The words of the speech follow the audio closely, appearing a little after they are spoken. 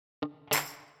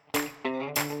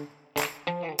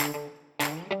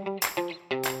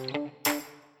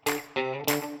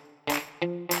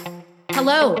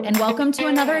Hello, and welcome to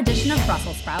another edition of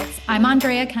Brussels Sprouts. I'm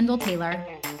Andrea Kendall-Taylor.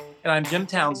 And I'm Jim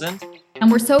Townsend.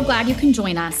 And we're so glad you can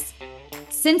join us.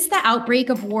 Since the outbreak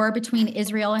of war between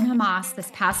Israel and Hamas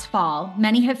this past fall,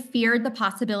 many have feared the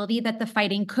possibility that the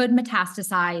fighting could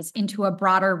metastasize into a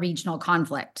broader regional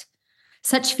conflict.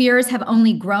 Such fears have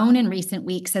only grown in recent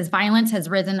weeks as violence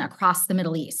has risen across the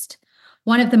Middle East.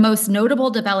 One of the most notable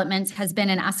developments has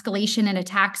been an escalation in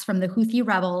attacks from the Houthi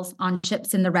rebels on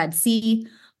ships in the Red Sea,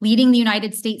 leading the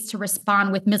United States to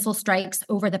respond with missile strikes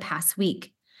over the past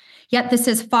week. Yet this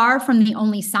is far from the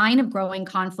only sign of growing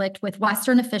conflict, with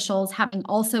Western officials having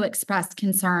also expressed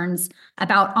concerns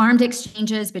about armed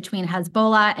exchanges between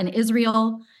Hezbollah and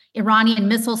Israel, Iranian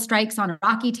missile strikes on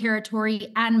Iraqi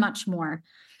territory, and much more.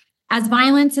 As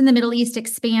violence in the Middle East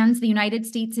expands, the United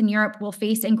States and Europe will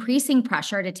face increasing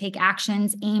pressure to take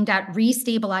actions aimed at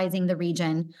restabilizing the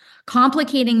region,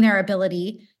 complicating their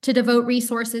ability to devote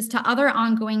resources to other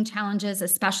ongoing challenges,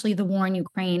 especially the war in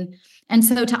Ukraine. And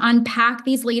so to unpack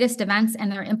these latest events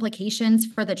and their implications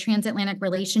for the transatlantic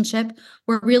relationship,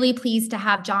 we're really pleased to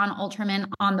have Jon Alterman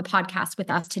on the podcast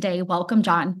with us today. Welcome,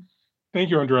 Jon. Thank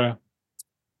you, Andrea.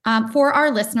 For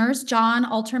our listeners, Jon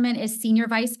Alterman is Senior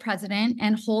Vice President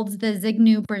and holds the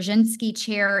Zbigniew Brzezinski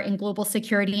Chair in Global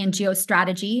Security and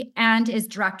Geostrategy, and is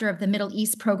Director of the Middle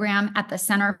East Program at the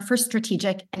Center for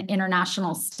Strategic and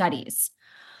International Studies.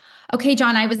 Okay,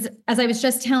 Jon, as I was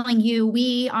just telling you,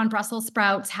 we on Brussels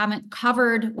Sprouts haven't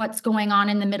covered what's going on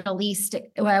in the Middle East,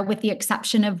 with the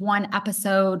exception of one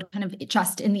episode, kind of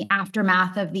just in the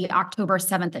aftermath of the October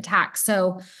 7th attack.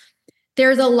 So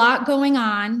there's a lot going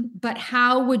on, but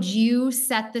how would you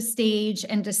set the stage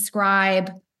and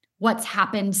describe what's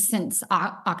happened since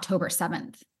October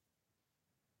 7th?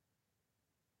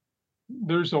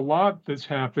 There's a lot that's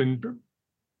happened.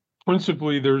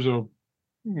 Principally, there's a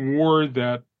war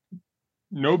that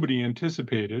nobody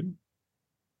anticipated,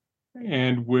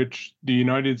 and which the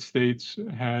United States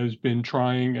has been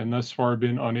trying and thus far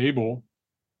been unable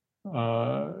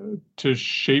to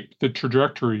shape the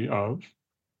trajectory of.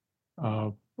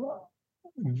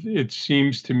 It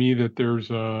seems to me that there's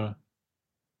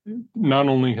not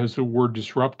only has the war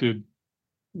disrupted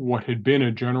what had been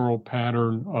a general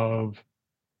pattern of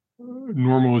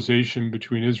normalization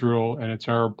between Israel and its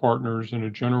Arab partners and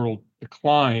a general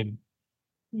decline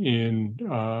in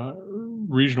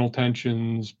regional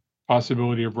tensions,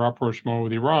 possibility of rapprochement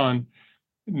with Iran.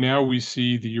 Now we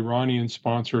see the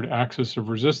Iranian-sponsored axis of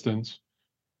resistance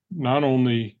not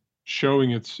only showing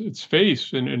its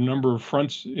face in a number of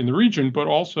fronts in the region, but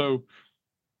also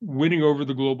winning over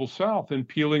the global South and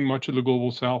peeling much of the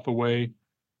global South away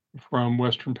from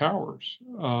Western powers.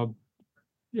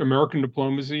 American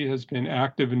diplomacy has been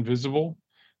active and visible,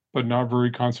 but not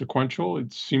very consequential.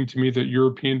 It seemed to me that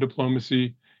European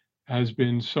diplomacy has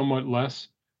been somewhat less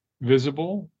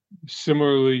visible,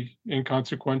 similarly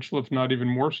inconsequential, if not even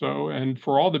more so. And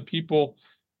for all the people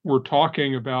we're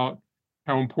talking about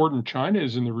how important China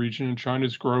is in the region, and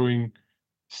China's growing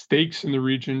stakes in the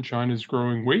region, China's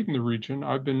growing weight in the region,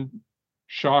 I've been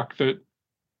shocked that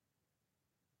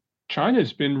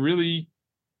China's been really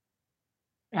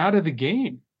out of the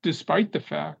game, despite the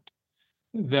fact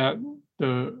that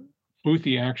the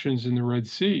Houthi actions in the Red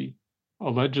Sea,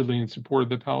 allegedly in support of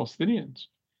the Palestinians,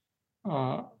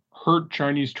 hurt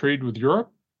Chinese trade with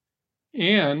Europe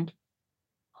and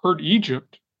hurt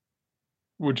Egypt,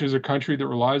 which is a country that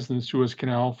relies on the Suez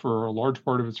Canal for a large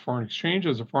part of its foreign exchange,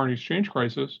 as a foreign exchange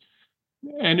crisis,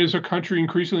 and is a country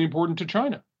increasingly important to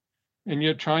China. And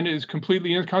yet China is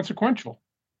completely inconsequential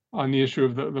on the issue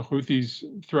of the Houthis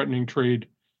threatening trade,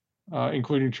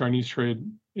 including Chinese trade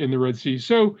in the Red Sea.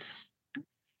 So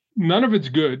none of it's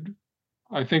good.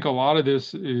 I think a lot of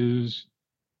this is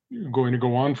going to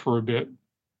go on for a bit,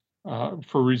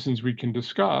 for reasons we can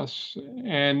discuss.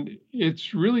 And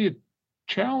it's really a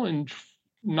challenge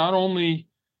not only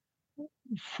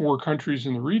for countries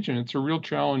in the region, it's a real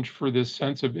challenge for this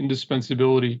sense of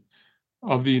indispensability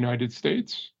of the United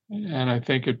States. And I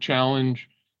think a challenge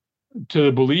to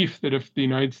the belief that if the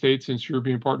United States and its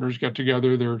European partners get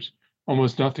together, there's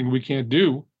almost nothing we can't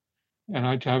do. And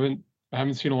I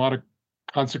haven't seen a lot of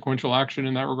consequential action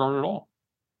in that regard at all.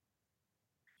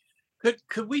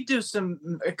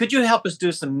 Could you help us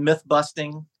do some myth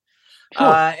busting?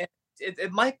 Sure.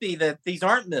 It might be that these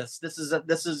aren't myths. This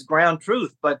is ground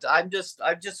truth. But I just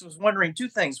was wondering two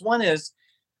things. One is,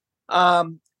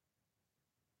 one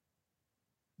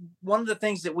of the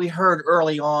things that we heard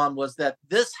early on was that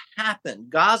this happened.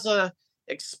 Gaza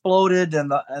exploded,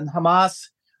 and Hamas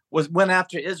went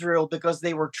after Israel because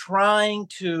they were trying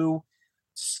to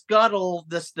scuttle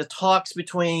the talks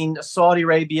between Saudi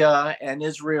Arabia and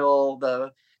Israel, the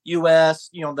U.S.,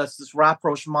 that's this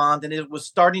rapprochement, and it was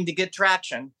starting to get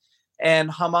traction. And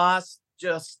Hamas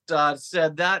just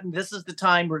said that, and this is the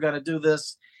time we're going to do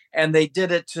this. And they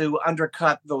did it to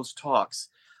undercut those talks.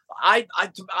 I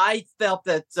felt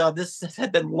that this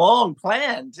had been long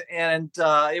planned, and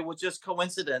it was just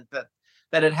coincident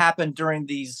that it happened during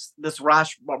this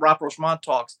rapprochement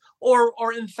talks,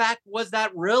 or in fact, was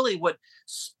that really what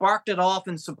sparked it off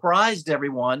and surprised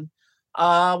everyone?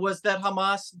 Was that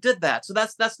Hamas did that? So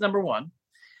that's number one.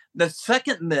 The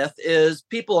second myth is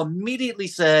people immediately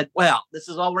said, well, this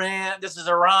is Iran. This is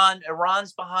Iran.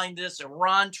 Iran's behind this.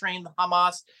 Iran trained the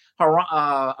Hamas.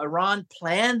 Iran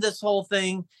planned this whole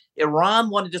thing. Iran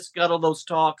wanted to scuttle those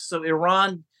talks. So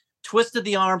Iran twisted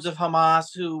the arms of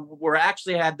Hamas, who were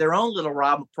actually had their own little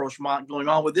rapprochement going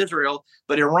on with Israel.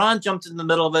 But Iran jumped in the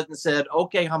middle of it and said,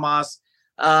 okay, Hamas,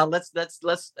 let's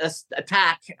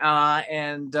attack.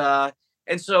 And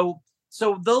so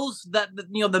those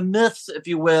the myths, if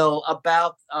you will,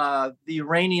 about the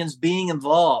Iranians being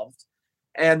involved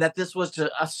and that this was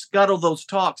to scuttle those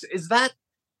talks, is that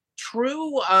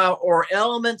true, or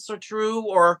elements are true,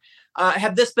 or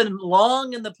have this been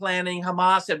long in the planning?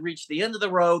 Hamas had reached the end of the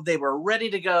road; they were ready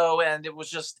to go, and it was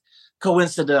just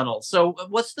coincidental. So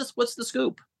what's the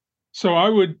scoop? So I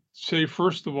would say,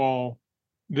 first of all,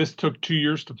 this took 2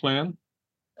 years to plan.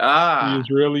 The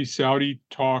Israeli-Saudi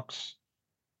talks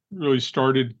really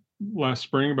started last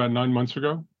spring, about 9 months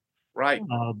ago. Right.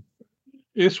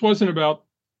 This wasn't about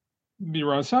the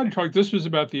Iran-Saudi talk. This was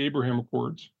about the Abraham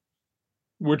Accords,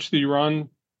 which the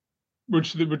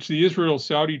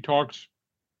Israel-Saudi talks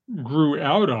grew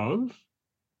out of.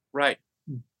 Right.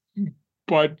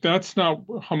 But that's not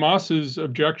Hamas's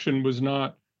objection. Was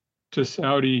not to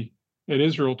Saudi and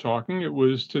Israel talking. It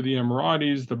was to the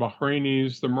Emiratis, the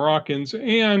Bahrainis, the Moroccans,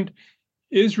 and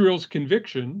Israel's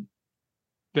conviction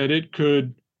that it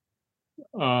could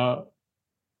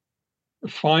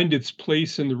find its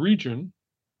place in the region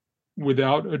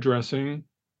without addressing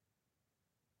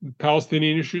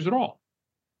Palestinian issues at all.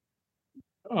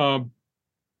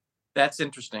 That's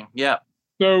interesting. Yeah.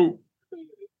 So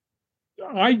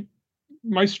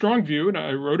my strong view, and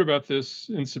I wrote about this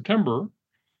in September,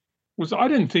 was I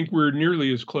didn't think we were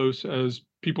nearly as close as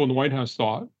people in the White House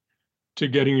thought to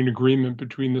getting an agreement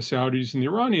between the Saudis and the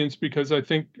Iranians, because the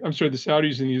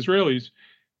Saudis and the Israelis,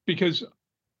 because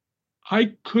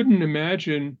I couldn't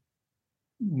imagine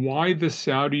why the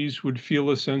Saudis would feel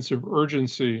a sense of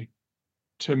urgency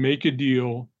to make a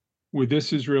deal with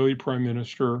this Israeli prime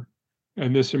minister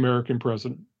and this American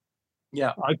president.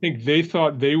 Yeah. I think they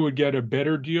thought they would get a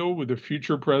better deal with a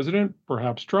future president,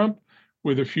 perhaps Trump,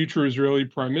 with a future Israeli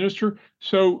prime minister.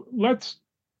 So let's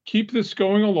keep this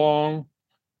going along.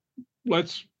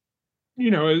 Let's,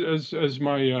 as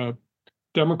my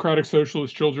democratic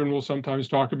socialist children will sometimes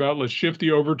talk about, let's shift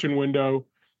the Overton window,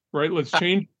 right? Let's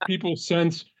change people's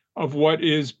sense of what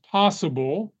is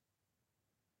possible,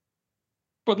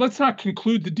 but let's not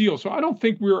conclude the deal. So I don't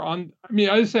think we're on, as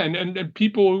I said, and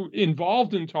people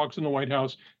involved in talks in the White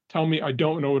House tell me I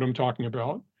don't know what I'm talking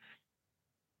about.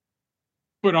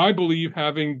 But I believe,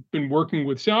 having been working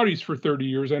with Saudis for 30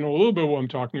 years, I know a little bit what I'm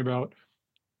talking about.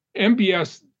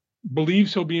 MBS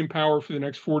believes he'll be in power for the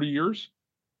next 40 years.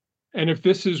 And if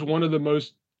this is one of the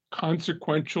most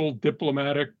consequential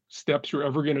diplomatic steps you're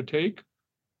ever going to take,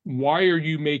 why are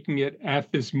you making it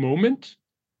at this moment?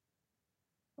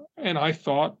 And I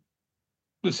thought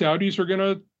the Saudis are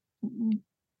going to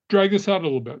drag this out a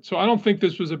little bit. So I don't think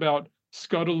this was about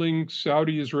scuttling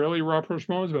Saudi-Israeli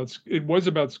rapprochement. It was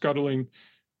about scuttling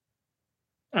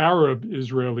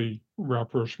Arab-Israeli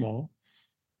rapprochement.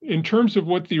 In terms of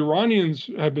what the Iranians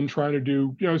have been trying to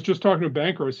do, I was just talking to a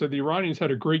banker. I said the Iranians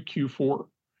had a great Q4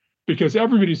 because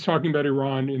everybody's talking about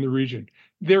Iran in the region.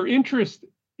 Their interest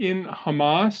in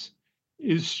Hamas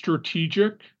is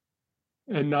strategic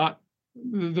and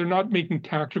they're not making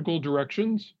tactical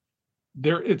directions.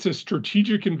 It's a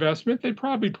strategic investment. They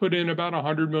probably put in about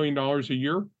 $100 million a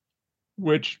year,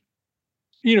 which,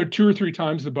 2 or 3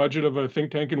 times the budget of a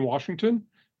think tank in Washington,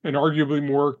 and arguably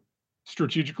more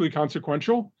strategically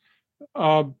consequential.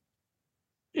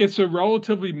 It's a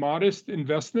relatively modest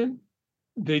investment.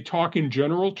 They talk in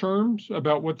general terms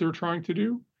about what they're trying to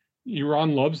do.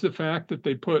 Iran loves the fact that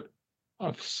they put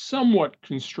a somewhat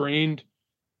constrained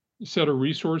set of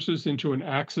resources into an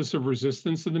axis of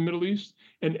resistance in the Middle East,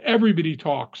 and everybody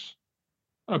talks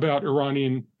about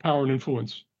Iranian power and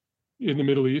influence in the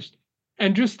Middle East.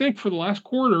 And just think, for the last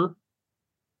quarter,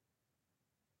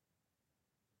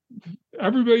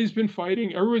 everybody's been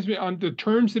fighting. Everybody's been on the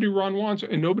terms that Iran wants,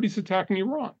 and nobody's attacking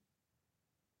Iran.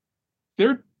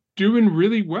 They're doing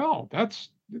really well.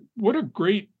 What a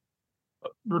great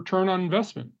return on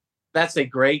investment. That's a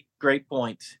great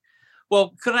point.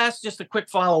 Well, could I ask just a quick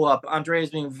follow-up? Andrea is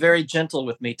being very gentle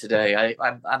with me today.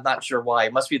 I'm not sure why.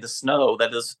 It must be the snow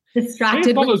that is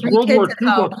distracted all with those 3 World kids War at II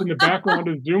home. books in the background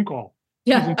of the Zoom call.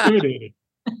 Yeah. He's intimidated.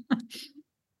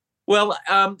 Well,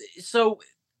 so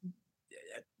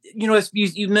as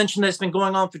you mentioned, it's been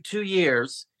going on for 2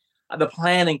 years. The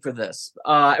planning for this,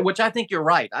 which I think you're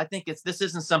right. I think this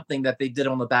isn't something that they did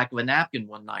on the back of a napkin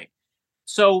one night.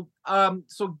 So,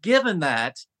 given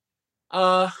that,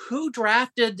 who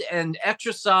drafted and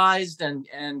exercised and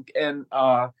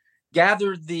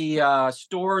gathered the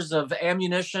stores of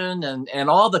ammunition and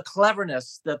all the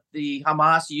cleverness that the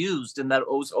Hamas used in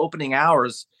those opening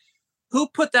hours? Who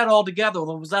put that all together?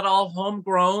 Was that all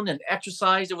homegrown and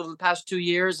exercised over the past 2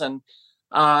 years? And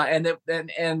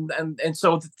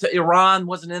so Iran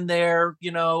wasn't in there,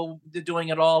 doing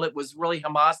it all. It was really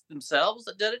Hamas themselves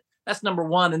that did it. That's number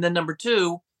one. And then number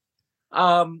two,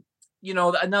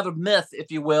 another myth,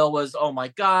 if you will, was, oh my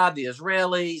God, the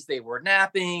Israelis, they were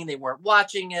napping, they weren't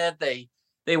watching it, they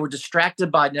were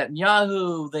distracted by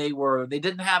Netanyahu, they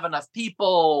didn't have enough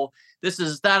people. This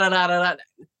is da da da da da.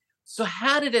 So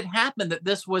how did it happen that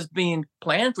this was being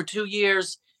planned for 2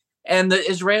 years and the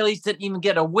Israelis didn't even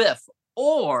get a whiff?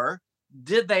 Or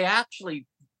did they actually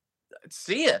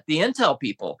see it, the intel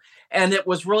people? And it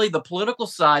was really the political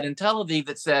side in Tel Aviv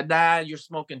that said, nah, you're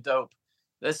smoking dope.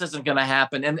 This isn't going to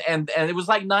happen. And it was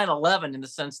like 9/11 in the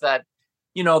sense that,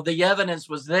 the evidence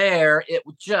was there. It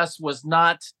just was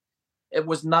not. It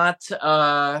was not.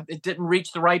 It didn't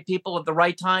reach the right people at the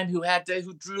right time who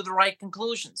drew the right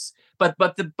conclusions. But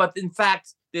in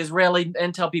fact, the Israeli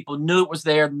intel people knew it was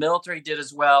there. The military did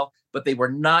as well, but they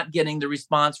were not getting the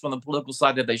response from the political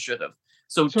side that they should have.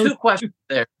 So 2 questions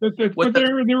there. But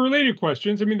they're related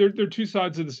questions. I mean, they're 2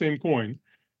 sides of the same coin.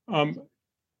 On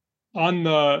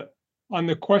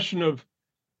the question of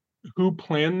who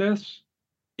planned this,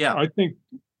 yeah, I think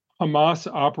Hamas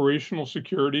operational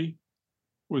security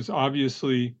was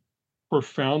obviously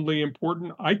profoundly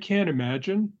important. I can't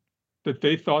imagine that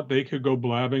they thought they could go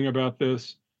blabbing about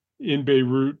this in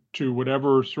Beirut to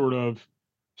whatever sort of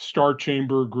star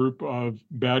chamber group of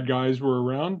bad guys were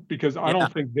around, because I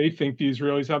don't think they think the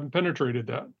Israelis haven't penetrated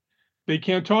that. They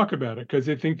can't talk about it because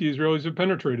they think the Israelis have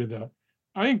penetrated that.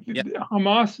 I think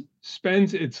Hamas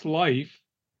spends its life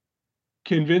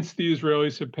convinced the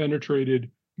Israelis have penetrated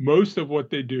most of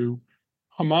what they do.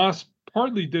 Hamas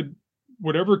partly did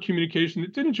whatever communication. They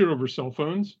didn't do it over cell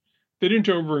phones. They didn't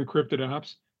do it over encrypted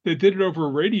apps. They did it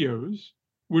over radios,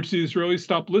 which the Israelis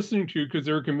stopped listening to because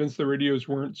they were convinced the radios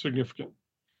weren't significant.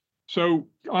 So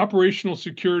operational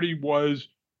security was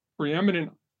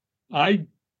preeminent. I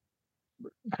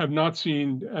have not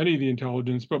seen any of the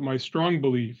intelligence, but my strong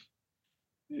belief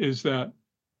is that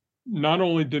not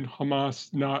only did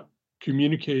Hamas not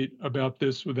communicate about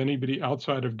this with anybody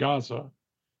outside of Gaza,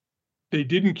 they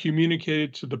didn't communicate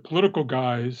it to the political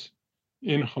guys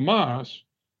in Hamas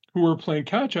who were playing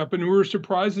catch up and who were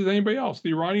surprised as anybody else.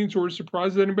 The Iranians were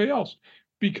surprised as anybody else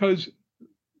because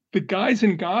the guys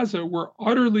in Gaza were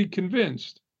utterly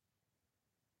convinced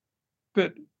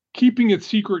that keeping it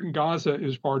secret in Gaza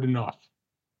is hard enough.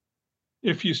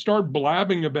 If you start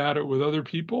blabbing about it with other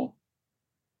people,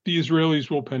 the Israelis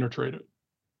will penetrate it.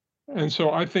 And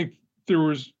so I think there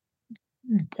was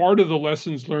part of the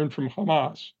lessons learned from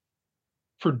Hamas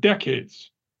for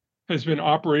decades has been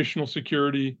operational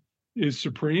security is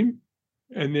supreme,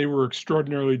 and they were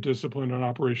extraordinarily disciplined on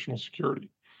operational security.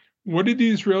 What did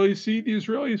the Israelis see? The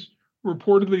Israelis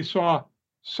reportedly saw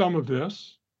some of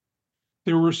this.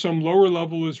 There were some lower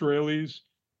level Israelis,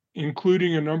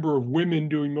 including a number of women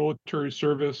doing military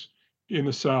service in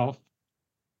the South,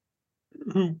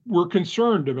 who were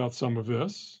concerned about some of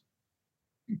this.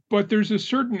 But there's a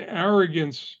certain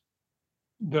arrogance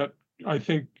that I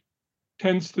think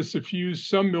tends to suffuse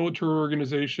some military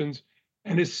organizations,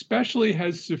 and especially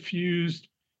has suffused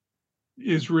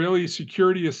Israeli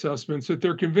security assessments, that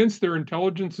they're convinced their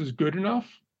intelligence is good enough,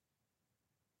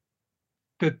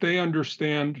 that they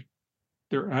understand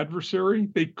their adversary.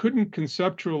 They couldn't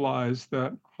conceptualize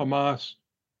that Hamas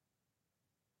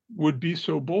would be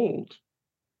so bold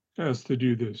as to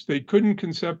do this. They couldn't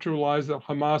conceptualize that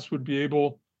Hamas would be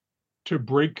able to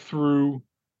break through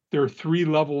their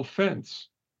 3-level fence,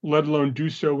 let alone do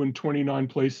so in 29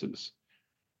 places.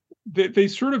 They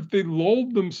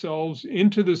lulled themselves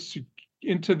into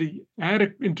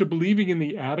believing in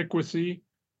the adequacy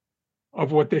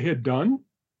of what they had done.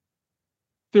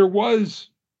 There was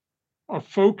a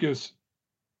focus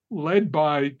led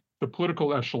by the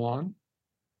political echelon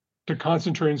to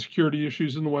concentrate on security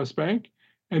issues in the West Bank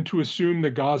and to assume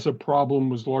the Gaza problem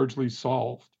was largely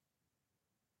solved.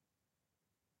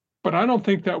 But I don't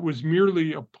think that was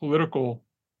merely a political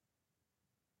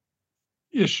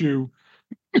issue,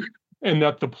 and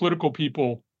that the political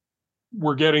people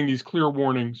were getting these clear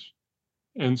warnings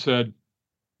and said,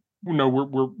 no,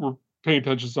 we're paying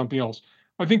attention to something else.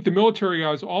 I think the military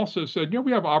guys also said,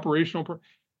 we have operational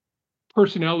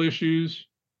personnel issues.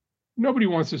 Nobody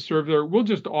wants to serve there. We'll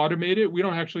just automate it. We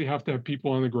don't actually have to have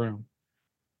people on the ground.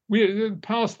 The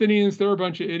Palestinians, they're a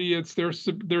bunch of idiots.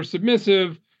 They're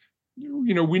submissive.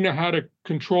 We know how to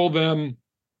control them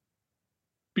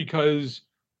because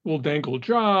we'll dangle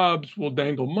jobs, we'll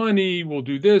dangle money, we'll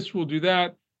do this, we'll do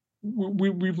that.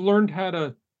 We've learned how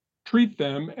to treat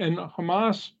them, and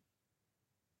Hamas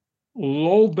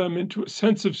lulled them into a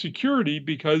sense of security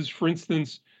because, for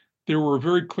instance, there were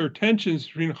very clear tensions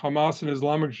between Hamas and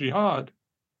Islamic Jihad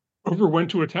over when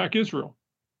to attack Israel.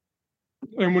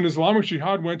 And when Islamic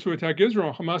Jihad went to attack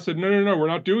Israel, Hamas said, no, we're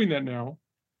not doing that now.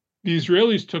 The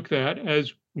Israelis took that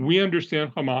as, we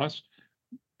understand Hamas.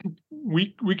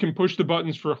 We can push the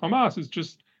buttons for Hamas. It's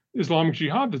just Islamic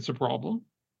Jihad that's a problem.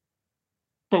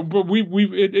 But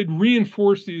it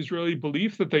reinforced the Israeli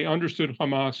belief that they understood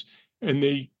Hamas and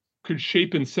they could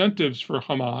shape incentives for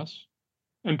Hamas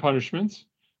and punishments,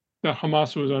 that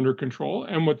Hamas was under control.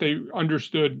 And what they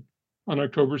understood on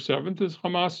October 7th is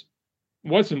Hamas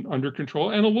wasn't under control.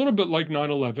 And a little bit like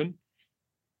 9/11,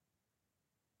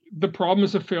 the problem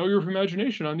is a failure of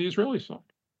imagination on the Israeli side.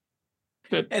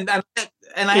 That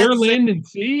air, land, and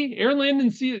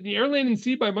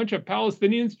sea by a bunch of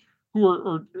Palestinians who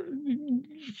are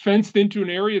fenced into an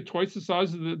area twice the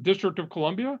size of the District of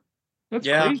Columbia. That's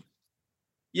crazy.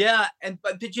 Yeah,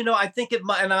 but did I think it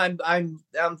might, and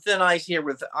I'm thin ice here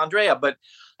with Andrea, but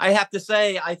I have to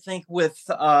say, I think with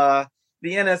the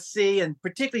NSC and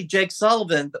particularly Jake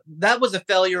Sullivan, that was a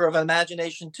failure of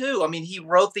imagination too. I mean, he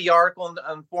wrote the article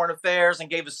on Foreign Affairs and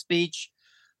gave a speech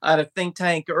at a think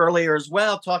tank earlier as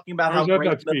well, talking about how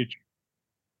great that speech.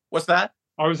 What's that?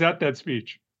 I was at that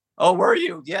speech. Oh, were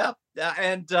you? Yeah,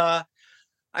 and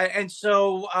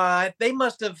so they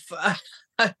must have.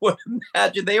 I would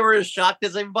imagine they were as shocked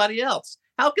as everybody else.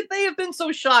 How could they have been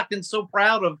so shocked and so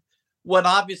proud of what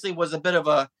obviously was a bit of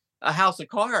a house of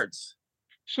cards?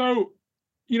 So,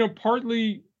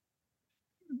 partly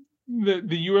the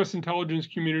U.S. intelligence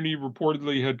community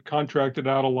reportedly had contracted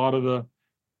out a lot of the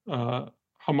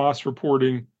Hamas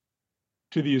reporting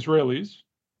to the Israelis,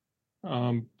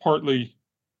 partly,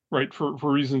 right, for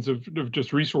reasons of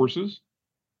just resources.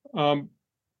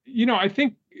 I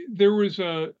think there was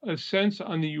a sense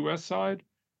on the U.S. side,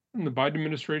 on the Biden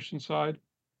administration side,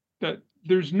 that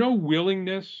there's no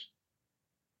willingness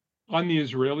on the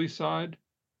Israeli side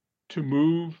to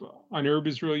move on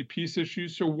Arab-Israeli peace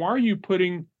issues. So why are you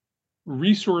putting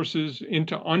resources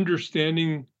into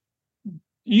understanding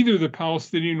either the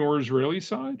Palestinian or Israeli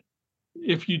side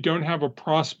if you don't have a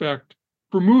prospect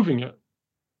for moving it?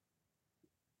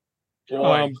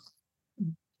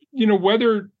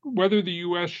 Whether the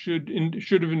U.S. should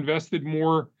have invested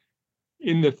more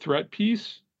in the threat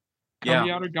piece coming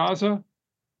out of Gaza.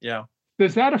 Yeah.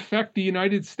 Does that affect the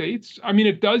United States? I mean,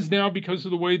 it does now because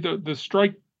of the way the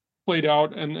strike played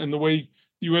out and the way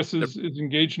the U.S. is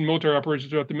engaged in military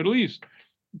operations throughout the Middle East.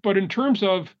 But in terms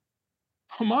of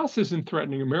Hamas isn't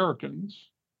threatening Americans,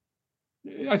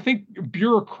 I think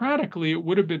bureaucratically it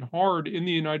would have been hard in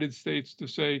the United States to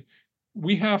say,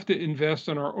 we have to invest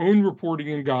in our own reporting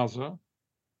in Gaza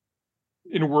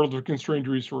in a world of constrained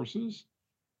resources.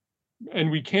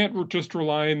 And we can't just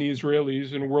rely on the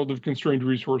Israelis in a world of constrained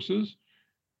resources.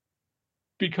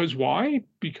 Because why?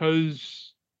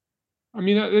 Because,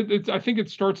 I think it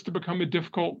starts to become a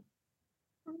difficult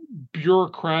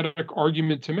bureaucratic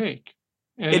argument to make.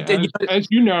 And as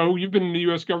you know, you've been in the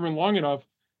U.S. government long enough,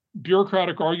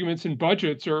 bureaucratic arguments and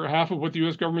budgets are half of what the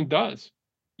U.S. government does.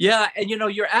 Yeah, and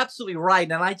you're absolutely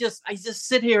right. And I just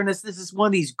sit here, and this is one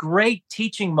of these great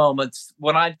teaching moments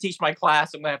when I teach my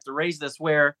class. I'm going to have to raise this,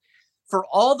 where for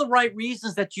all the right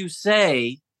reasons that you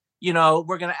say,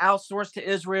 we're going to outsource to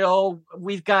Israel.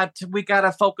 We got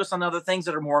to focus on other things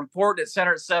that are more important, et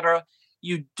cetera, et cetera.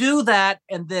 You do that,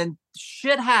 and then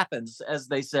shit happens, as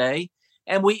they say.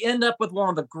 And we end up with one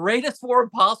of the greatest foreign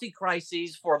policy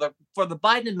crises for the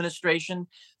Biden administration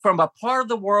from a part of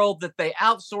the world that they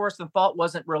outsourced and thought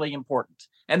wasn't really important.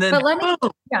 And then,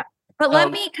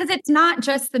 let me, because it's not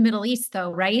just the Middle East,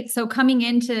 though, right? So coming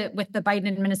with the Biden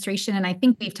administration, and I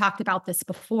think we've talked about this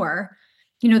before,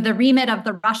 the remit of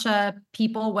the Russia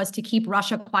people was to keep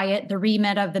Russia quiet. The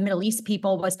remit of the Middle East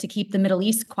people was to keep the Middle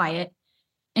East quiet.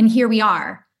 And here we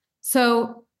are.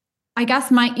 So I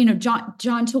guess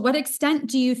John, to what extent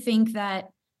do you think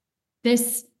that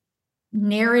this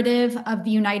narrative of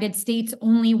the United States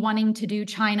only wanting to do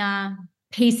China,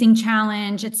 pacing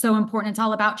challenge, it's so important, it's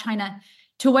all about China.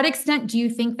 To what extent do you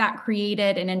think that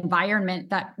created an environment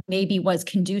that maybe was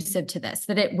conducive to this,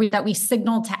 that we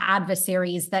signaled to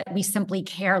adversaries that we simply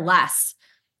care less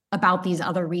about these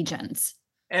other regions?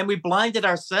 And we blinded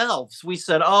ourselves. We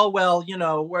said, oh, well,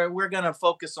 we're going to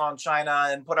focus on China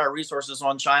and put our resources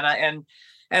on China.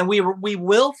 And we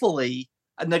willfully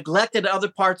neglected other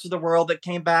parts of the world that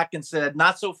came back and said,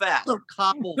 not so fast. So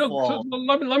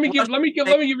let me give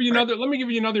you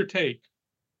another take,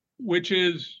 which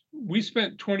is we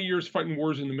spent 20 years fighting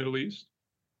wars in the Middle East.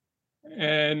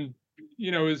 And,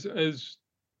 as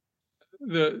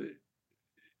the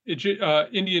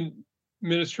Indian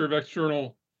Minister of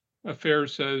External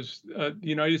Affairs says, the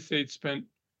United States spent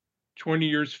 20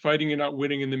 years fighting and not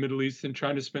winning in the Middle East, and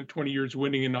China spent 20 years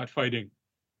winning and not fighting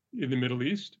in the Middle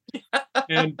East.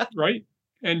 And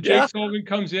Jake Sullivan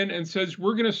comes in and says,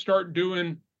 we're going to start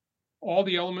doing all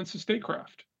the elements of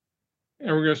statecraft. And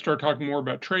we're going to start talking more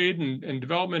about trade and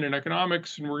development and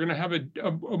economics. And we're going to have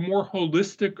a more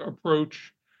holistic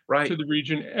approach to the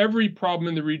region. Every problem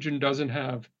in the region doesn't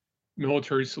have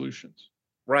military solutions.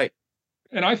 Right.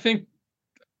 And I think,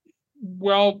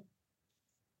 well,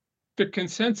 the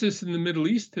consensus in the Middle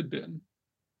East had been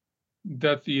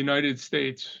that the United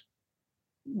States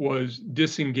was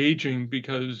disengaging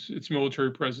because its military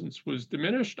presence was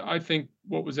diminished. I think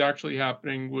what was actually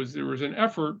happening was there was an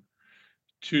effort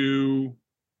to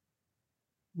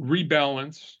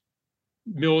rebalance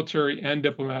military and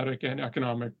diplomatic and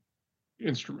economic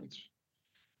instruments.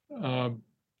 I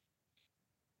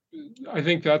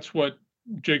think that's what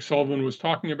Jake Sullivan was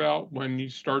talking about when he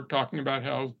started talking about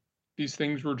how these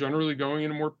things were generally going in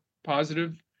a more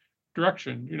positive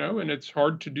direction, and it's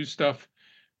hard to do stuff.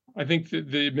 I think that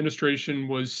the administration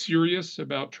was serious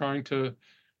about trying to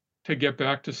get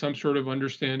back to some sort of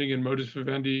understanding and modus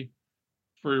vivendi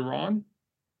for Iran,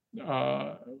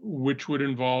 which would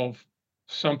involve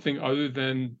something other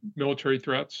than military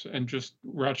threats and just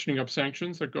ratcheting up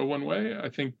sanctions that go one way. I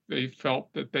think they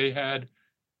felt that they had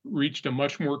reached a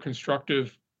much more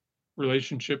constructive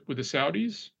relationship with the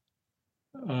Saudis.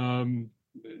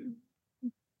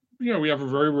 We have a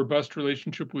very robust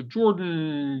relationship with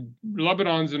Jordan.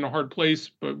 Lebanon's in a hard place,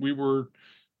 but we were,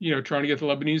 trying to get the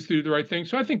Lebanese to do the right thing.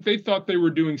 So I think they thought they were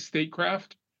doing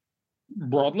statecraft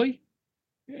broadly.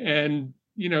 And,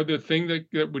 the thing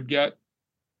that would get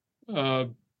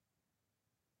the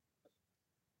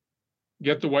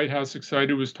White House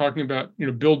excited was talking about,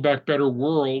 Build Back Better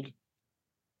world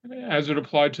as it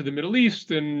applied to the Middle East.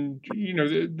 And,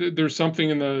 there's something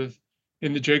in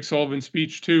the Jake Sullivan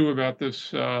speech too about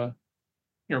this,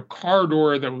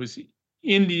 corridor that was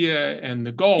India and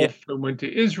the Gulf that went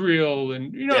to Israel,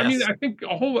 and I think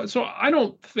a whole lot. So I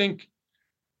don't think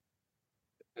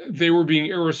they were being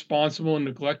irresponsible in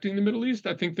neglecting the Middle East.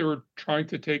 I think they were trying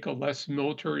to take a less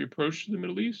military approach to the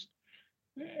Middle East,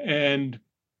 and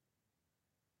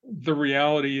the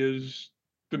reality is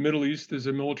the Middle East is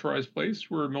a militarized place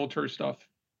where military stuff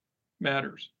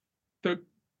matters. The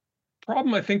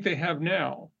problem I think they have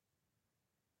now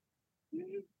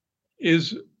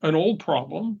is an old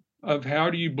problem of how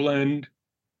do you blend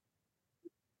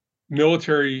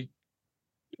military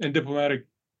and diplomatic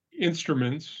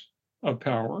instruments of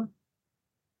power,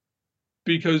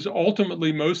 because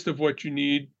ultimately most of what you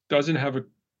need doesn't have a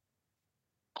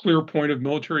clear point of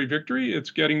military victory.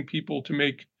 It's getting people to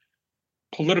make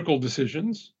political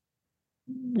decisions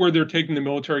where they're taking the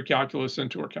military calculus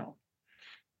into account.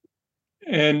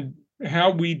 And how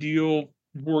we deal,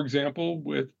 for example,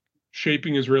 with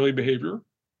shaping Israeli behavior,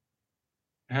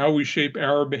 how we shape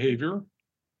Arab behavior.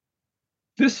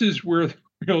 This is where the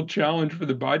real challenge for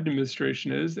the Biden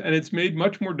administration is, and it's made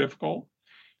much more difficult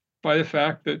by the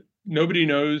fact that nobody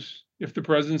knows if the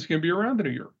president's going to be around in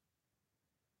a year.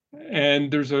 And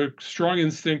there's a strong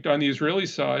instinct on the Israeli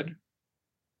side,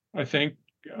 I think,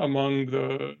 among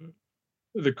the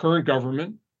current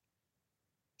government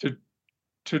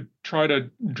to try to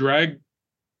drag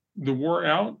the war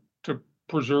out to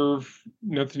preserve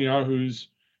Netanyahu's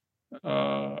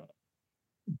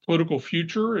political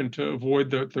future and to avoid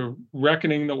the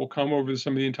reckoning that will come over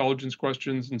some of the intelligence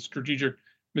questions and strategic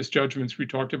misjudgments we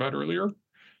talked about earlier.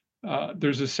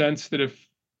 There's a sense that if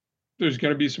there's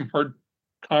going to be some hard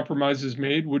compromises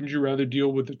made, wouldn't you rather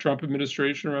deal with the Trump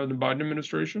administration rather than Biden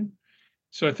administration?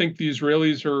 So I think the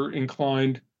Israelis are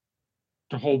inclined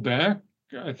to hold back.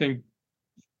 I think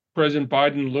President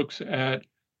Biden looks at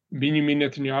Benjamin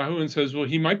Netanyahu and says, well,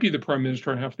 he might be the prime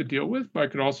minister I have to deal with, but I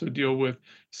could also deal with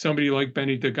somebody like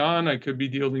Benny Dagan. I could be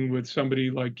dealing with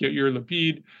somebody like Yair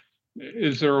Lapid.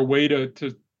 Is there a way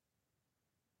to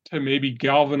to maybe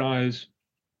galvanize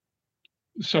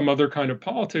some other kind of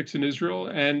politics in Israel.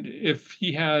 And if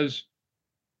he has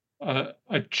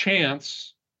a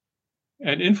chance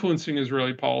at influencing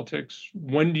Israeli politics,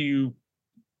 when do you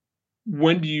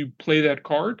play that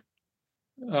card?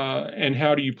 And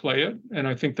how do you play it? And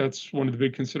I think that's one of the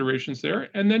big considerations there.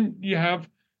 And then you have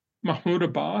Mahmoud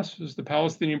Abbas as the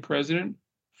Palestinian president,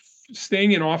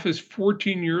 staying in office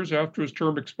 14 years after his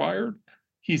term expired.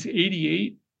 He's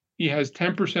 88. He has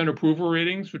 10% approval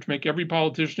ratings, which make every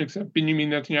politician except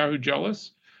Benjamin Netanyahu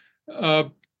jealous.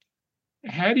 If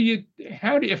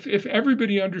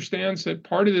everybody understands that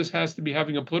part of this has to be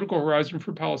having a political horizon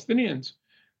for Palestinians,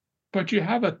 but you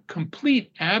have a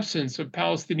complete absence of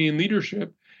Palestinian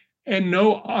leadership and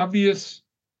no obvious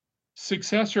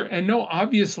successor and no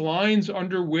obvious lines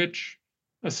under which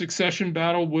a succession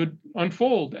battle would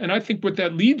unfold. And I think what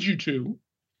that leads you to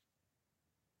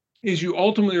is you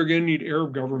ultimately are going to need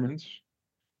Arab governments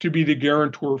to be the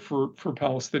guarantor for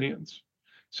Palestinians.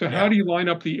 So how do you line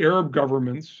up the Arab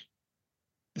governments,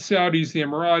 the Saudis, the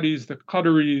Emiratis, the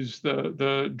Qataris,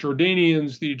 the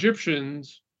Jordanians, the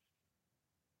Egyptians,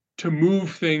 to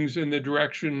move things in the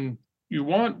direction you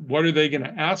want? What are they going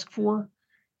to ask for?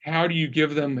 How do you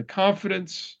give them the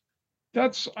confidence?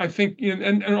 That's, I think,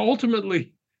 and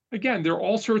ultimately, again, there are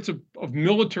all sorts of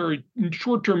military,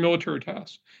 short-term military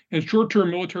tasks and short-term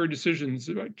military decisions.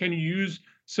 Can you use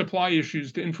supply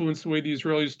issues to influence the way the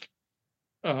Israelis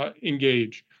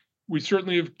engage? We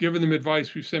certainly have given them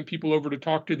advice. We've sent people over to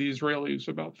talk to the Israelis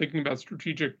about thinking about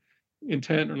strategic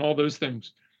intent and all those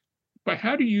things. But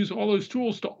how do you use all those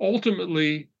tools to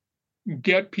ultimately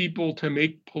get people to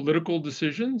make political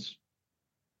decisions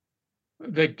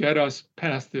that get us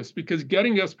past this? Because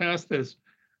getting us past this,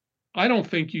 I don't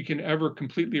think you can ever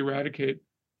completely eradicate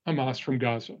Hamas from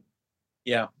Gaza.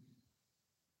 Yeah.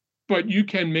 But you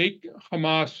can make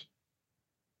Hamas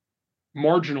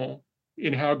marginal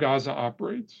in how Gaza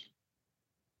operates.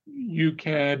 You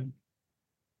can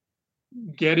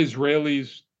get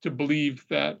Israelis to believe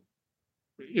that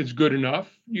it's good enough.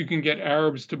 You can get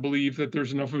Arabs to believe that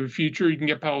there's enough of a future. You can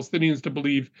get Palestinians to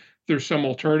believe there's some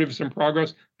alternative, some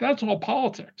progress. That's all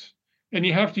politics. And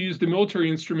you have to use the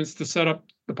military instruments to set up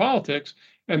the politics.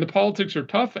 And the politics are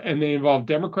tough, and they involve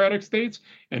democratic states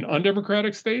and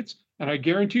undemocratic states. And I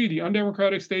guarantee you the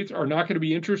undemocratic states are not going to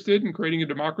be interested in creating a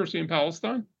democracy in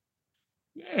Palestine.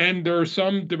 And there are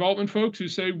some development folks who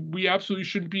say we absolutely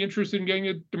shouldn't be interested in getting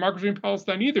a democracy in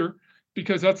Palestine either,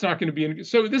 because that's not going to be any.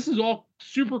 So this is all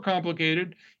super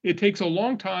complicated. It takes a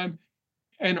long time.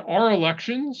 And our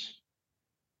elections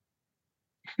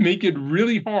make it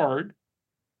really hard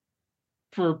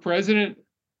for a president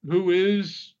who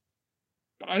is,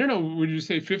 I don't know, would you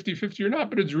say 50-50 or not,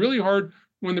 but it's really hard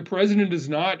when the president is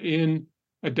not in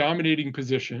a dominating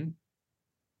position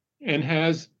and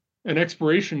has an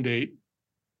expiration date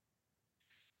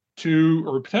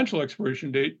or a potential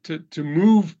expiration date to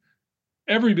move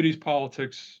everybody's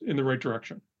politics in the right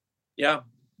direction. Yeah.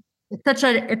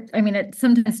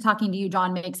 Sometimes talking to you,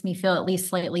 Jon, makes me feel at least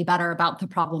slightly better about the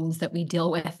problems that we deal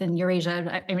with in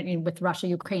Eurasia. With Russia,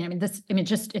 Ukraine.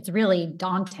 It's really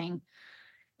daunting.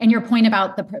 And your point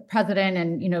about the president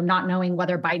and, not knowing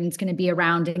whether Biden's going to be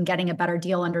around and getting a better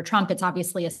deal under Trump, it's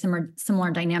obviously a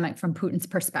similar dynamic from Putin's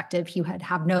perspective. He would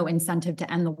have no incentive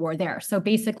to end the war there. So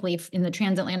basically, in the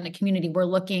transatlantic community, we're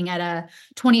looking at a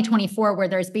 2024 where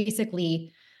there's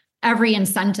basically every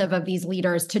incentive of these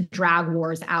leaders to drag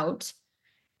wars out.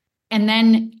 And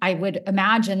then I would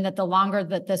imagine that the longer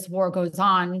that this war goes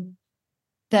on,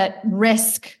 that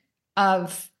risk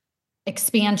of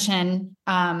expansion,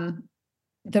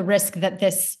 the risk that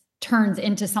this turns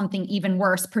into something even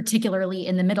worse, particularly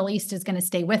in the Middle East, is going to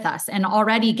stay with us. And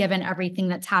already, given everything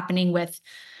that's happening with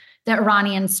the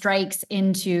Iranian strikes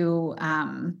into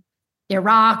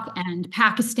Iraq and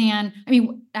Pakistan,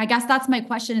 I guess that's my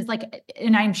question is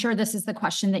and I'm sure this is the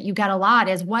question that you get a lot,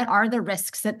 is what are the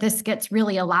risks that this gets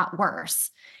really a lot worse?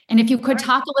 And if you could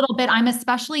talk a little bit, I'm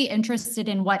especially interested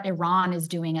in what Iran is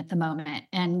doing at the moment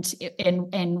and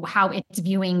how it's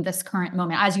viewing this current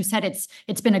moment. As you said,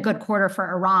 it's been a good quarter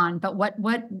for Iran, but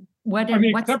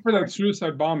except for that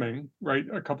suicide bombing, right,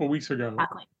 a couple of weeks ago,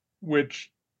 exactly,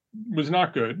 which was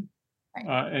not good,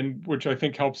 right, and which I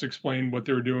think helps explain what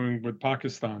they were doing with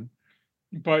Pakistan.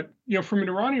 But from an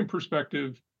Iranian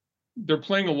perspective, they're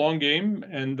playing a long game,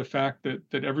 and the fact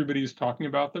that everybody's talking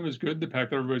about them is good. The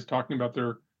fact that everybody's talking about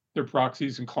their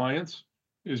proxies and clients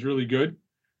is really good.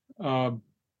 I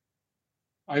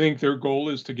think their goal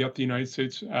is to get the United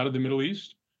States out of the Middle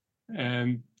East,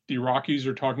 and the Iraqis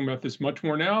are talking about this much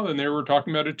more now than they were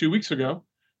talking about it 2 weeks ago.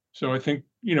 So I think,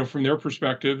 from their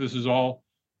perspective, this is all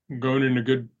going in a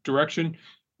good direction.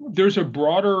 there's a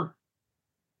broader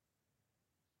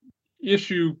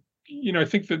issue. I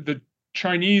think that the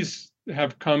Chinese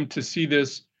have come to see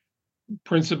this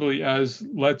principally as,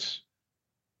 let's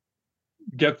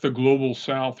get the global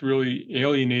South really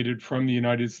alienated from the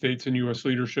United States and U.S.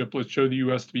 leadership. Let's show the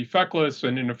U.S. to be feckless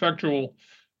and ineffectual.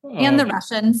 And the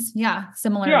Russians, yeah,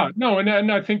 similar. Yeah, no,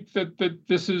 and I think that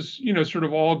this is, sort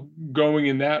of all going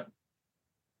in that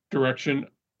direction.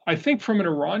 I think from an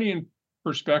Iranian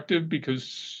perspective,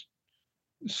 because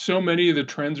so many of the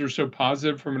trends are so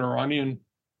positive from an Iranian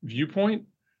viewpoint,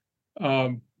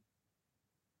 you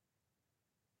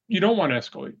don't want to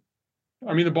escalate.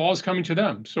 I mean, the ball is coming to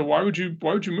them. So why would you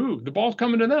move? The ball's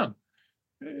coming to them.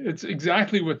 It's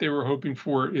exactly what they were hoping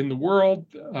for in the world.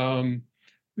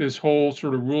 This whole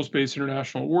sort of rules-based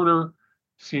international order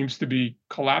seems to be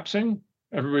collapsing.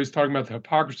 Everybody's talking about the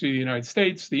hypocrisy of the United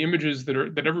States, the images that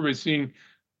everybody's seeing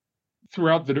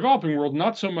throughout the developing world,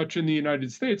 not so much in the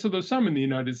United States, although some in the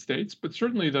United States, but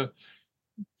certainly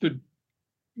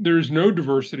there's no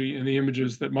diversity in the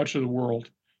images that much of the world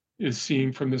is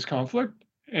seeing from this conflict.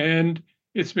 And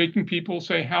it's making people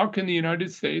say, how can the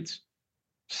United States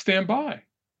stand by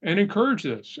and encourage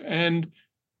this and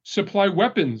supply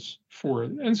weapons for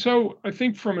it? And so I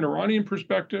think from an Iranian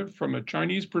perspective, from a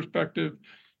Chinese perspective,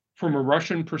 from a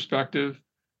Russian perspective,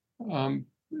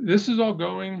 this is all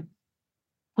going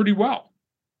pretty well.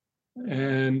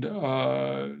 And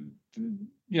I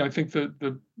think that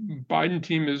the Biden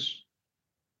team is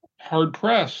hard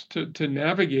pressed to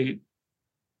navigate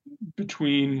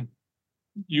between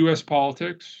U.S.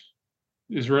 politics,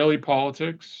 Israeli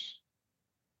politics,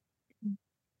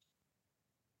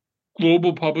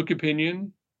 global public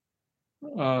opinion.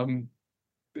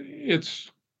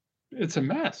 It's a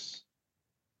mess.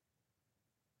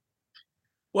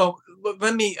 Well,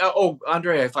 let me,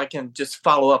 Andrea, if I can just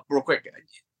follow up real quick.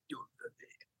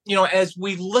 As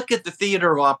we look at the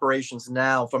theater of operations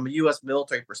now from a U.S.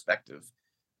 military perspective,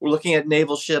 we're looking at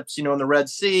naval ships, in the Red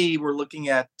Sea. We're looking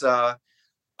at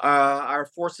our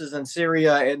forces in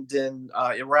Syria and in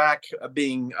Iraq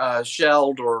being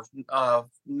shelled or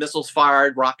missiles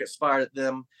fired, rockets fired at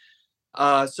them.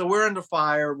 So we're under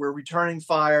fire. We're returning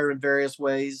fire in various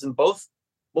ways in both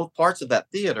parts of that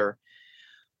theater.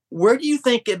 Where do you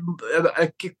think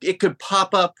it could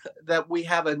pop up that we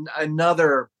have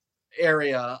another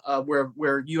area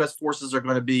where U.S. forces are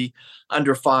going to be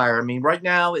under fire? I mean, right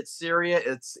now it's Syria,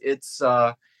 it's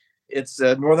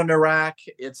northern Iraq,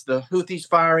 it's the Houthis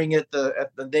firing at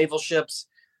the naval ships.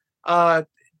 Do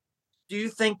you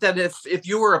think that if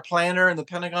you were a planner in the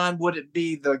Pentagon, would it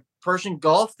be the Persian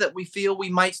Gulf that we feel we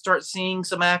might start seeing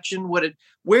some action?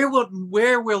 Where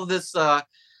will this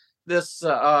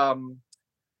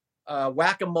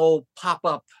whack-a-mole pop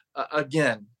up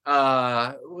again?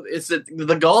 Is it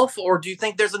the Gulf, or do you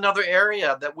think there's another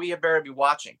area that we had better be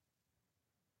watching?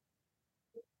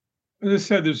 As I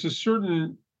said, there's a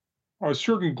certain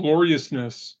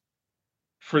gloriousness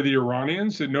for the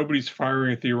Iranians that nobody's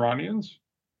firing at the Iranians.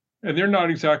 And they're not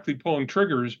exactly pulling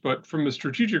triggers, but from a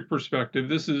strategic perspective,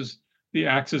 this is the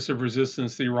axis of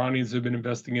resistance the Iranians have been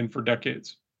investing in for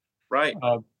decades. Right.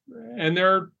 And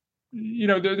there's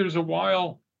a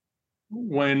while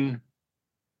when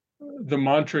the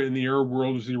mantra in the Arab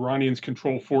world was the Iranians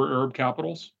control 4 Arab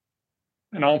capitals.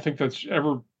 And I don't think that's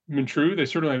ever been true. They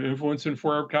certainly have influence in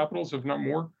 4 Arab capitals, if not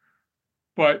more.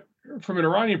 But from an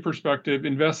Iranian perspective,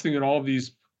 investing in all of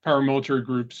these paramilitary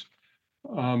groups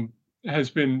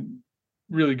has been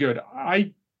really good.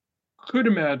 I could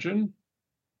imagine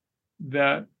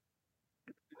that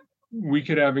we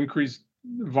could have increased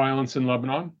violence in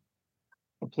Lebanon,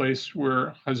 a place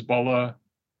where Hezbollah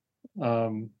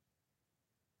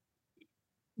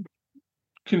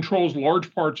controls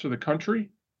large parts of the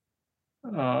country,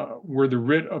 where the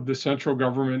writ of the central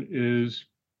government is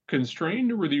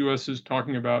constrained, where the U.S. is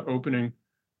talking about opening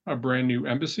a brand new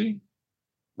embassy.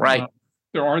 Right.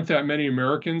 There aren't that many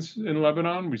Americans in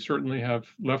Lebanon. We certainly have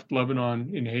left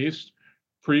Lebanon in haste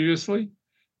previously.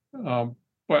 But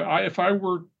if I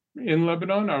were in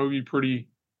Lebanon, I would be pretty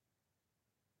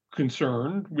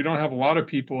concerned. We don't have a lot of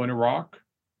people in Iraq.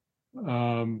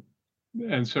 And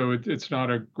so it's not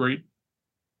a great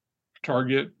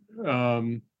target.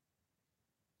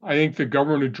 I think the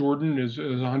government of Jordan is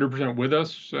 100% with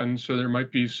us. And so there might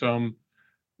be some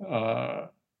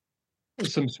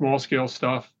small scale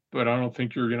stuff, but I don't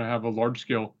think you're going to have a large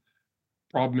scale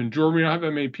problem in Jordan. We don't have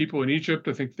that many people in Egypt.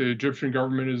 I think the Egyptian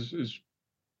government is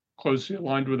closely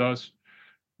aligned with us.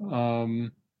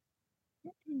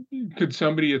 Could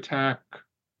somebody attack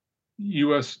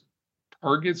U.S.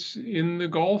 targets in the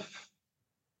Gulf?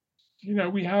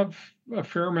 We have a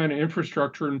fair amount of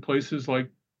infrastructure in places like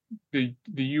the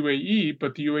UAE,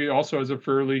 but the UAE also has a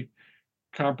fairly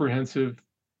comprehensive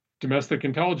domestic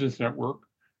intelligence network.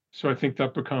 So I think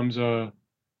that becomes a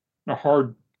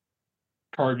hard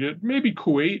target. Maybe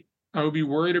Kuwait, I would be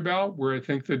worried about, where I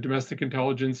think the domestic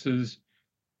intelligence is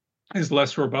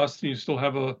less robust, and you still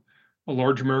have a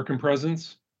large American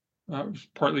presence,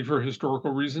 partly for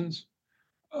historical reasons.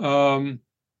 I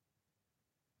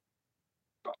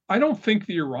don't think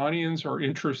the Iranians are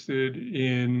interested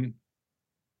in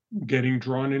getting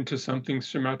drawn into something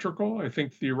symmetrical. I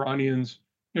think the Iranians,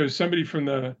 somebody from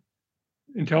the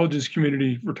intelligence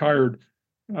community, retired,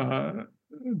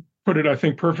 put it, I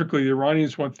think, perfectly. The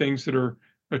Iranians want things that are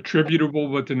attributable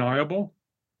but deniable.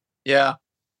 Yeah.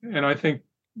 And I think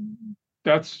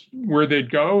that's where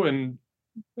they'd go. And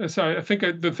so I think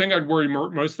the thing I'd worry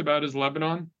most about is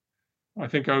Lebanon. I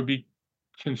think I would be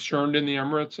concerned in the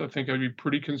Emirates. I think I'd be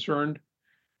pretty concerned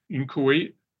in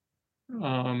Kuwait.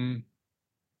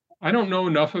 I don't know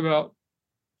enough about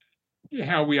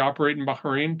how we operate in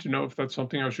Bahrain to know if that's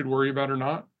something I should worry about or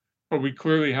not. But we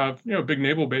clearly have, a big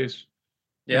naval base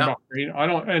in Bahrain. I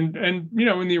don't, and and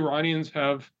the Iranians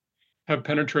have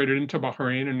penetrated into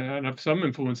Bahrain and have some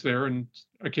influence there, and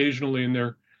occasionally in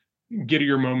their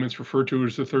giddier moments refer to it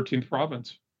as the 13th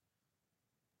province.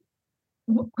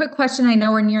 Quick question. I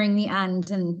know we're nearing the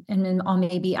end, and then I'll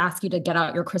maybe ask you to get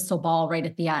out your crystal ball right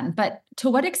at the end. But to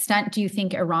what extent do you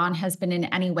think Iran has been in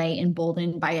any way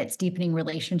emboldened by its deepening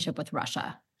relationship with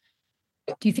Russia?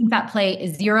 Do you think that play a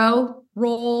zero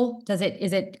role? Is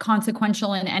it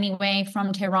consequential in any way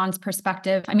from Tehran's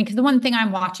perspective? I mean, because the one thing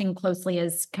I'm watching closely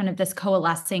is kind of this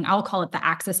coalescing, I'll call it the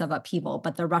axis of upheaval,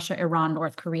 but the Russia, Iran,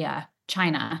 North Korea,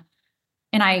 China.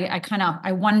 And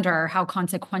I wonder how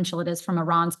consequential it is from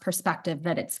Iran's perspective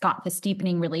that it's got this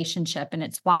deepening relationship and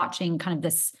it's watching kind of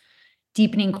this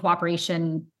deepening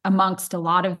cooperation amongst a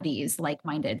lot of these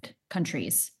like-minded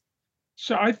countries.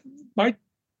 So my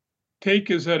take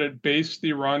is that at base, the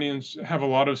Iranians have a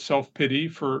lot of self-pity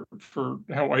for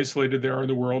how isolated they are in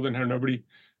the world and how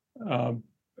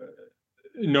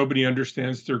nobody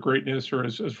understands their greatness, or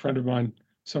as a friend of mine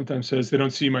sometimes says, they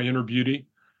don't see my inner beauty.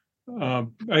 I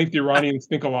think the Iranians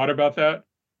think a lot about that,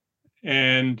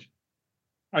 and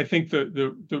I think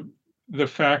the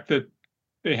fact that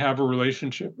they have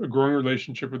a growing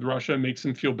relationship with Russia, makes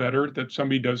them feel better that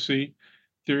somebody does see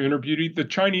their inner beauty. The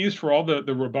Chinese, for all the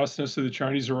robustness of the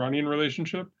Chinese-Iranian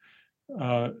relationship,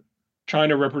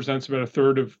 China represents about a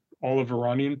third of all of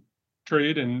Iranian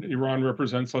trade, and Iran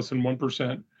represents less than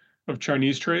 1% of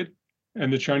Chinese trade,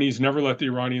 and the Chinese never let the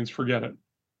Iranians forget it.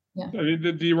 Yeah. I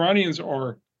mean, the Iranians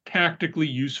are tactically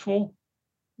useful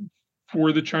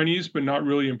for the Chinese, but not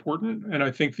really important. And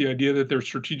I think the idea that they're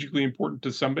strategically important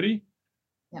to somebody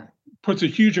puts a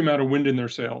huge amount of wind in their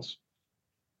sails.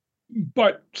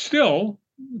 But still,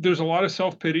 there's a lot of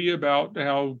self-pity about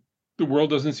how the world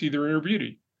doesn't see their inner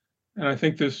beauty. And I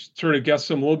think this sort of gets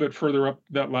them a little bit further up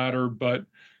that ladder, but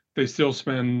they still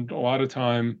spend a lot of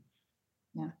time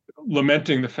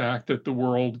lamenting the fact that the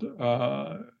world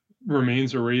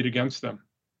remains arrayed against them.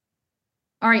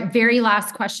 All right, very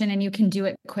last question, and you can do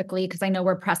it quickly because I know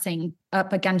we're pressing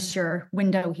up against your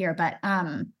window here, but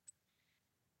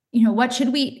what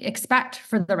should we expect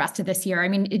for the rest of this year? I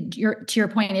mean, to your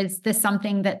point, is this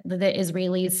something that the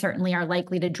Israelis certainly are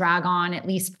likely to drag on at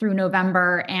least through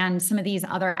November, and some of these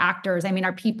other actors? I mean,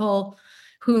 are people,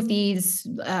 Houthis,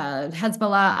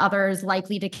 Hezbollah, others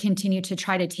likely to continue to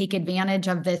try to take advantage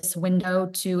of this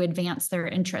window to advance their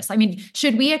interests? I mean,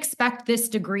 should we expect this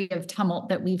degree of tumult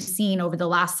that we've seen over the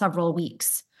last several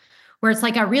weeks, where it's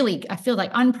like I feel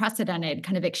like unprecedented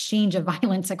kind of exchange of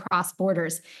violence across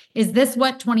borders? Is this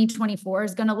what 2024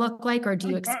 is going to look like, or do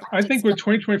you expect? I think what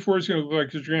 2024 is going to look like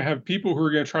is you're going to have people who are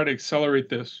going to try to accelerate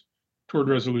this toward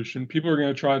resolution. People are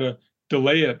going to try to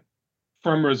delay it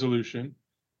from resolution.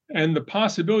 And the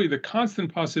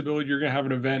constant possibility, you're going to have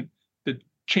an event that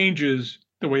changes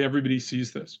the way everybody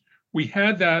sees this. We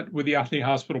had that with the Athens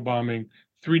hospital bombing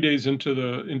 3 days into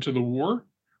the war,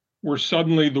 where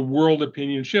suddenly the world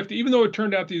opinion shifted, even though it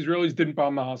turned out the Israelis didn't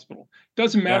bomb the hospital. It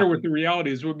doesn't matter what the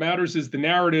reality is. What matters is the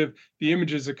narrative, the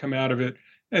images that come out of it.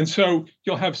 And so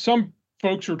you'll have some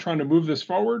folks who are trying to move this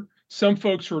forward, some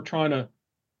folks who are trying to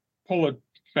pull it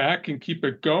back and keep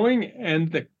it going,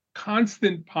 and the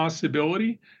constant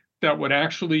possibility that what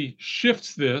actually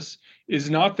shifts this is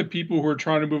not the people who are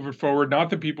trying to move it forward, not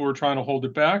the people who are trying to hold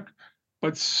it back,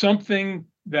 but something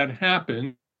that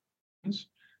happens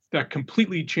that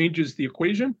completely changes the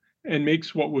equation and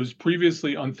makes what was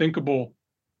previously unthinkable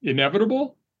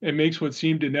inevitable, and makes what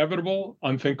seemed inevitable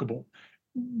unthinkable.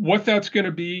 What that's going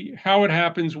to be, how it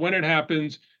happens, when it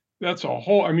happens, that's a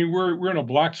whole, I mean, we're in a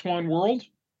black swan world,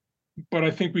 but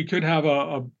I think we could have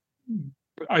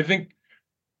I think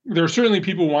there are certainly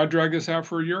people who want to drag this out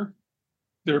for a year.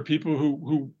 There are people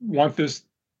who want this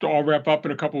to all wrap up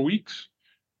in a couple of weeks.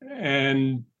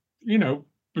 And,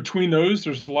 between those,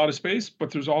 there's a lot of space, but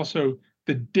there's also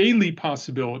the daily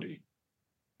possibility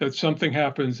that something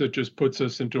happens that just puts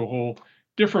us into a whole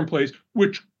different place,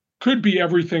 which could be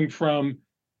everything from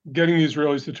getting the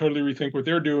Israelis to totally rethink what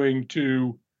they're doing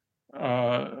to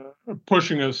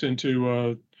pushing us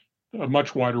into a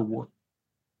much wider war.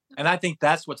 And I think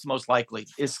that's what's most likely.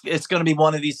 It's going to be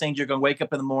one of these things. You're going to wake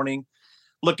up in the morning,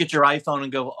 look at your iPhone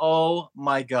and go, oh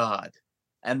my God.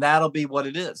 And that'll be what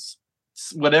it is.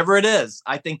 Whatever it is,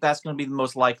 I think that's going to be the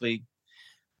most likely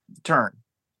turn.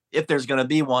 If there's going to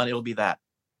be one, it'll be that.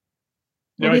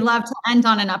 Well, we love to end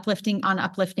on uplifting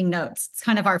notes. It's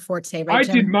kind of our forte, right,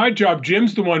 Jim? I did my job.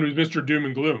 Jim's the one who's Mr. Doom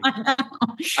and Gloom.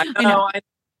 I know.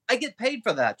 I get paid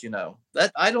for that,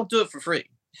 That I don't do it for free.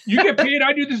 You get paid.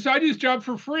 I do this job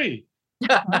for free.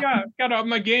 I got to up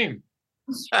my game.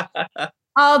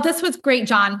 Oh, this was great,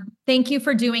 Jon. Thank you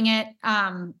for doing it.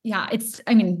 At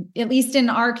least in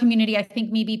our community, I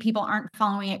think maybe people aren't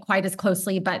following it quite as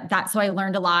closely, but so I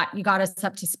learned a lot. You got us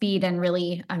up to speed and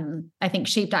really, I think,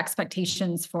 shaped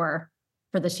expectations for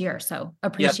this year. So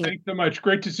appreciate it. Thanks so much.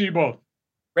 Great to see you both.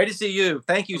 Great to see you.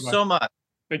 Thank you so much.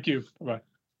 Thank you. Bye-bye.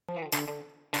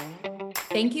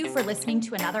 Thank you for listening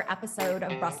to another episode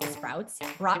of Brussels Sprouts,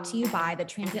 brought to you by the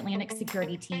Transatlantic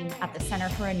Security Team at the Center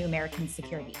for a New American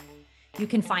Security. You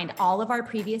can find all of our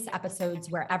previous episodes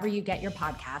wherever you get your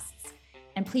podcasts.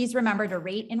 And please remember to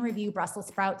rate and review Brussels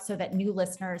Sprouts so that new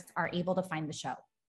listeners are able to find the show.